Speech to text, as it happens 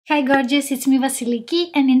Hi gorgeous, it's me Vasilikis,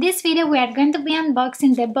 and in this video we are going to be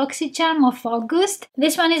unboxing the Boxycharm of August.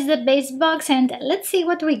 This one is the base box and let's see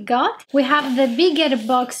what we got. We have the bigger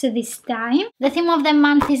box this time. The theme of the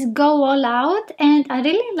month is Go All Out and I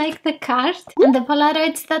really like the card and the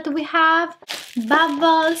Polaroids that we have,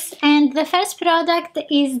 bubbles, and the first product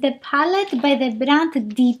is the palette by the brand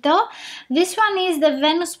Ditto. This one is the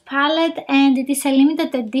Venus palette and it is a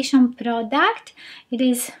limited edition product. It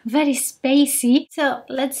is very spacey. So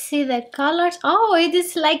let's see the colors. Oh, it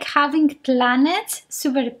is like having planets,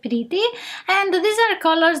 super pretty. And these are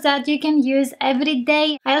colors that you can use every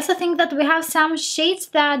day. I also think that we have some shades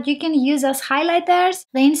that you can use as highlighters.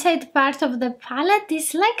 The inside part of the palette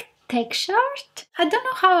is like textured. I don't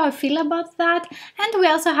know how I feel about that. And we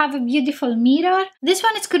also have a beautiful mirror. This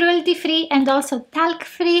one is cruelty free and also talc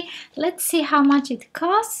free. Let's see how much it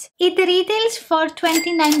costs. It retails for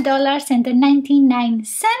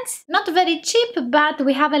 $29.99. Not very cheap, but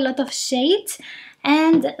we have a lot of shades.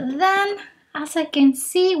 And then, as I can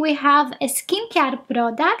see, we have a skincare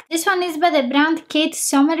product. This one is by the brand Kate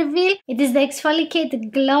Somerville. It is the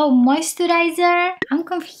Exfoliate Glow Moisturizer. I'm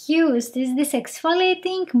confused. Is this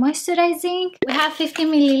exfoliating, moisturizing? We have 50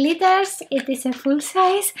 milliliters. It is a full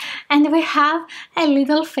size. And we have a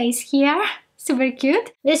little face here. Super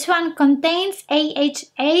cute. This one contains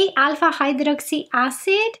AHA, alpha hydroxy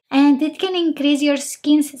acid, and it can increase your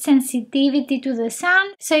skin's sensitivity to the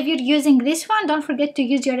sun. So if you're using this one, don't forget to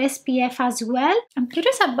use your SPF as well. I'm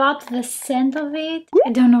curious about the scent of it.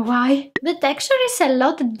 I don't know why. The texture is a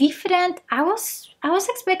lot different. I was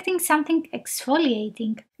expecting something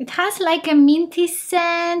exfoliating. It has like a minty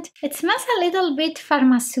scent. It smells a little bit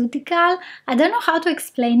pharmaceutical. I don't know how to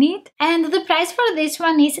explain it. And the price for this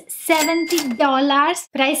one is $70.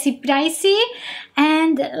 Pricey.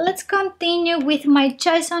 And let's continue with my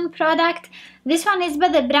choice on product. This one is by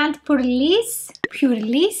the brand Purlis.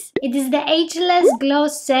 It is the Ageless Glow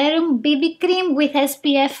Serum BB Cream with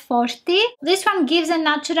SPF 40. This one gives a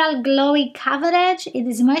natural glowy coverage. It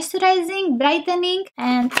is moisturizing, brightening,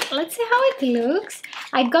 and let's see how it looks.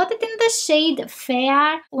 I got it in the shade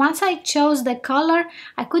Fair. Once I chose the color,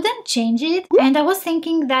 I couldn't change it, and I was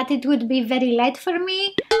thinking that it would be very light for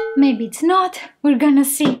me. Maybe it's not. We're gonna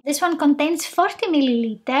see. This one contains 40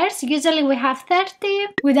 milliliters. Usually we have 30.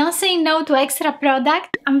 We don't say no to extra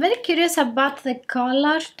product. I'm very curious about the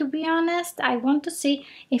color, to be honest. I want to see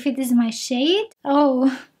if it is my shade.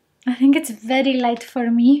 Oh, I think it's very light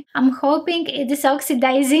for me. I'm hoping it is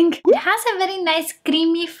oxidizing. It has a very nice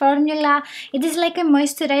creamy formula. It is like a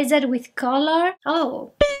moisturizer with color.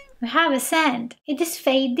 Oh, we have a scent. It is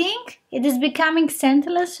fading. It is becoming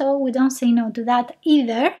scentless, so we don't say no to that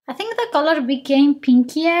either. I think the color became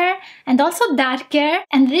pinkier and also darker.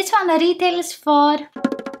 And this one retails for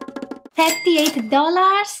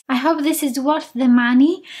 $38. I hope this is worth the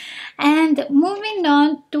money. And moving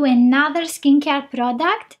on to another skincare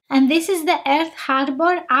product. And this is the Earth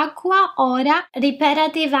Harbor Aqua Aura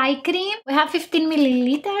Reparative Eye Cream. We have 15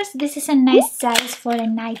 milliliters. This is a nice size for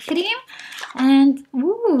an eye cream. And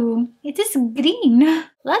ooh, it is green.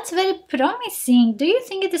 That's very promising. Do you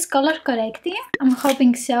think it is color correcting? I'm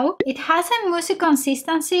hoping so. It has a moussey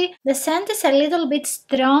consistency. The scent is a little bit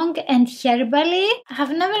strong and herbally. I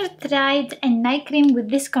have never tried an eye cream with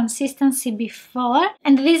this consistency before.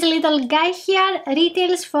 And this little guy here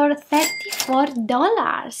retails for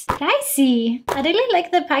 $34. Pricey. I really like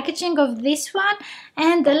the packaging of this one.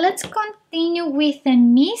 And let's continue with the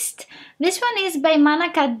mist. This one is by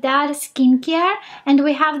Manakadar Skincare and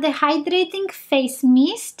we have the hydrating face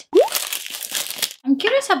mist. I'm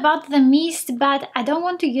curious about the mist, but I don't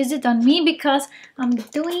want to use it on me because I'm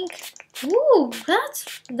doing... Ooh,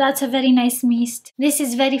 that's a very nice mist. This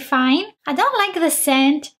is very fine. I don't like the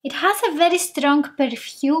scent. It has a very strong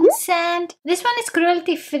perfume scent. This one is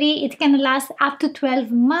cruelty free. It can last up to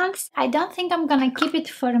 12 months. I don't think I'm gonna keep it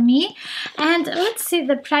for me. And let's see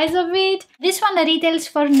the price of it. This one retails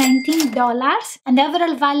for $19 and the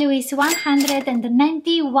overall value is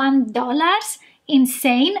 $191.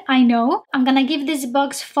 Insane, I know. I'm gonna give this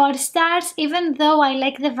box 4 stars even though I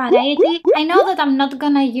like the variety. I know that I'm not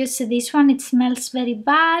gonna use this one, it smells very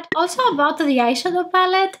bad. Also about the eyeshadow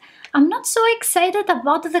palette, I'm not so excited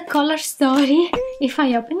about the color story if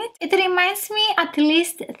I open it. It reminds me at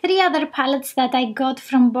least 3 other palettes that I got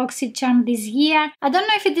from Boxycharm this year. I don't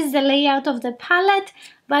know if it is the layout of the palette,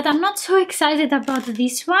 but I'm not so excited about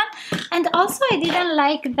this one. And also I didn't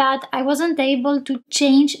like that I wasn't able to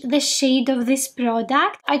change the shade of this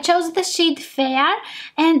product. I chose the shade Fair,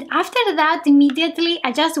 and after that immediately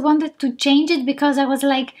I just wanted to change it because I was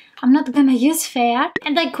like, I'm not gonna use Fair,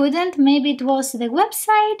 and I couldn't. Maybe it was the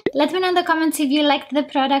website. Let me know in the comments if you liked the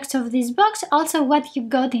products of this box, also what you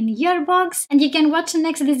got in your box, and you can watch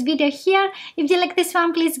next this video here. If you like this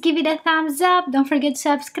one, please give it a thumbs up, don't forget to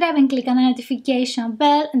subscribe and click on the notification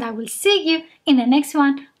bell, and I will see you in the next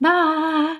one. Bye!